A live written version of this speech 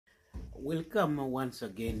Welcome once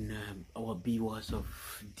again, our viewers of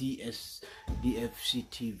DFC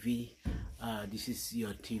TV. This is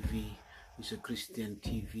your TV. It's a Christian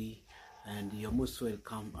TV, and you're most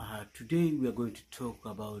welcome. Today we are going to talk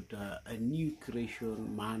about a new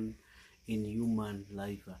creation, man in human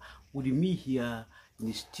life. With me here in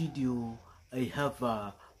the studio, I have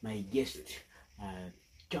my guest,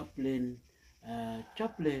 Chaplain.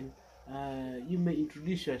 Chaplain, you may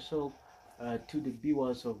introduce yourself to the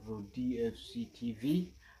viewers of DFC TV,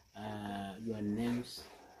 your names,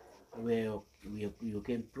 where you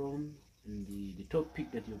came from, and the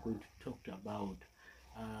topic that you're going to talk about.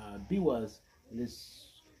 Viewers,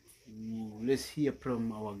 let's hear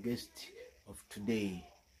from our guest of today.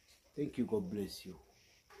 Thank you. God bless you.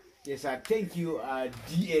 Yes, thank you,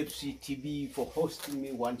 DFC TV, for hosting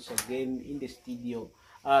me once again in the studio.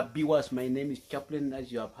 Viewers, my name is Chaplain,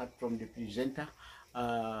 as you have heard from the presenter.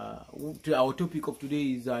 Our topic of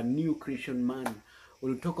today is a new creation man.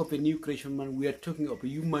 When we talk of a new creation man, we are talking of a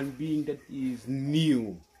human being that is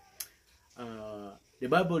new. The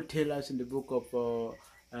Bible tells us in the book of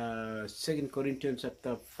 2 Corinthians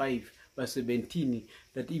chapter 5 verse 17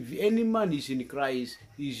 that if any man is in Christ,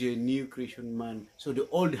 he is a new creation man. So the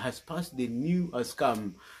old has passed, the new has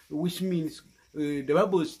come, which means the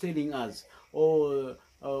Bible is telling us,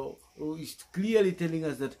 it's clearly telling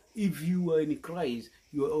us that if you are in Christ,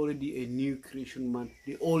 you are already a new creation man.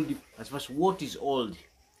 The old, as far as what is old,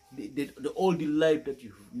 the old life that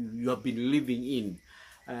you have been living in,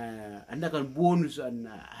 and that can bonus and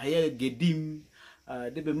higher gedim,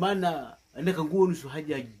 the bemana and that can go on to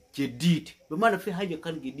haja jedid, bemana fi haja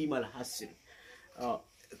kan gedim al hasil,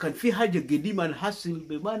 kan fi haja gedim al hasil,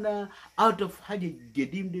 bemana out of haja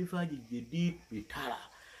gedim de fi haja jedid bitara,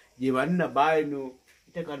 jemanna bayno.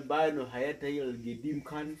 Kan bano hayata yal gedim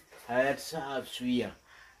kan hayat saab suya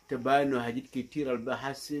tabano hajit kitir al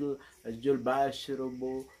bahasil ajol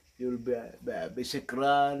bashrobo yul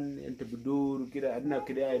besekran ente budur kira anna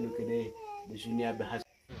kida ayno kide bisunya bahas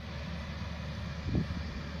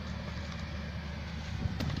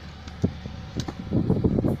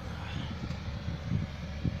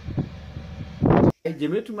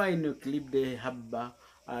jemetu ma ino clip de habba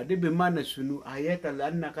de be mana sunu hayata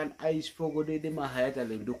lanna kan ais fogo de ma hayata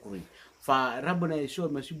le ndukuri fa rabana yesho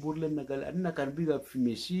masi burlen nagal anna kan biga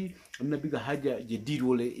fimesi anna biga haja jadid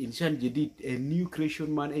wala insan jadid, a new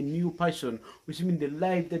creation man, a new person, which means the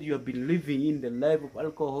life that you have been living in, the life of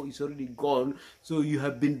alcohol is already gone, so you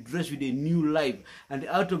have been dressed with a new life, and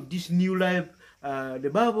out of this new life, the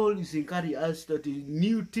Bible is encouraging us that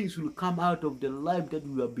new things will come out of the life that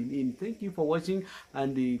we have been in. Thank you for watching,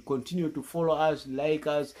 and continue to follow us, like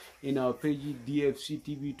us in our page DFC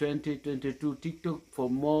TV 2022 TikTok for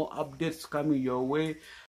more updates coming your way.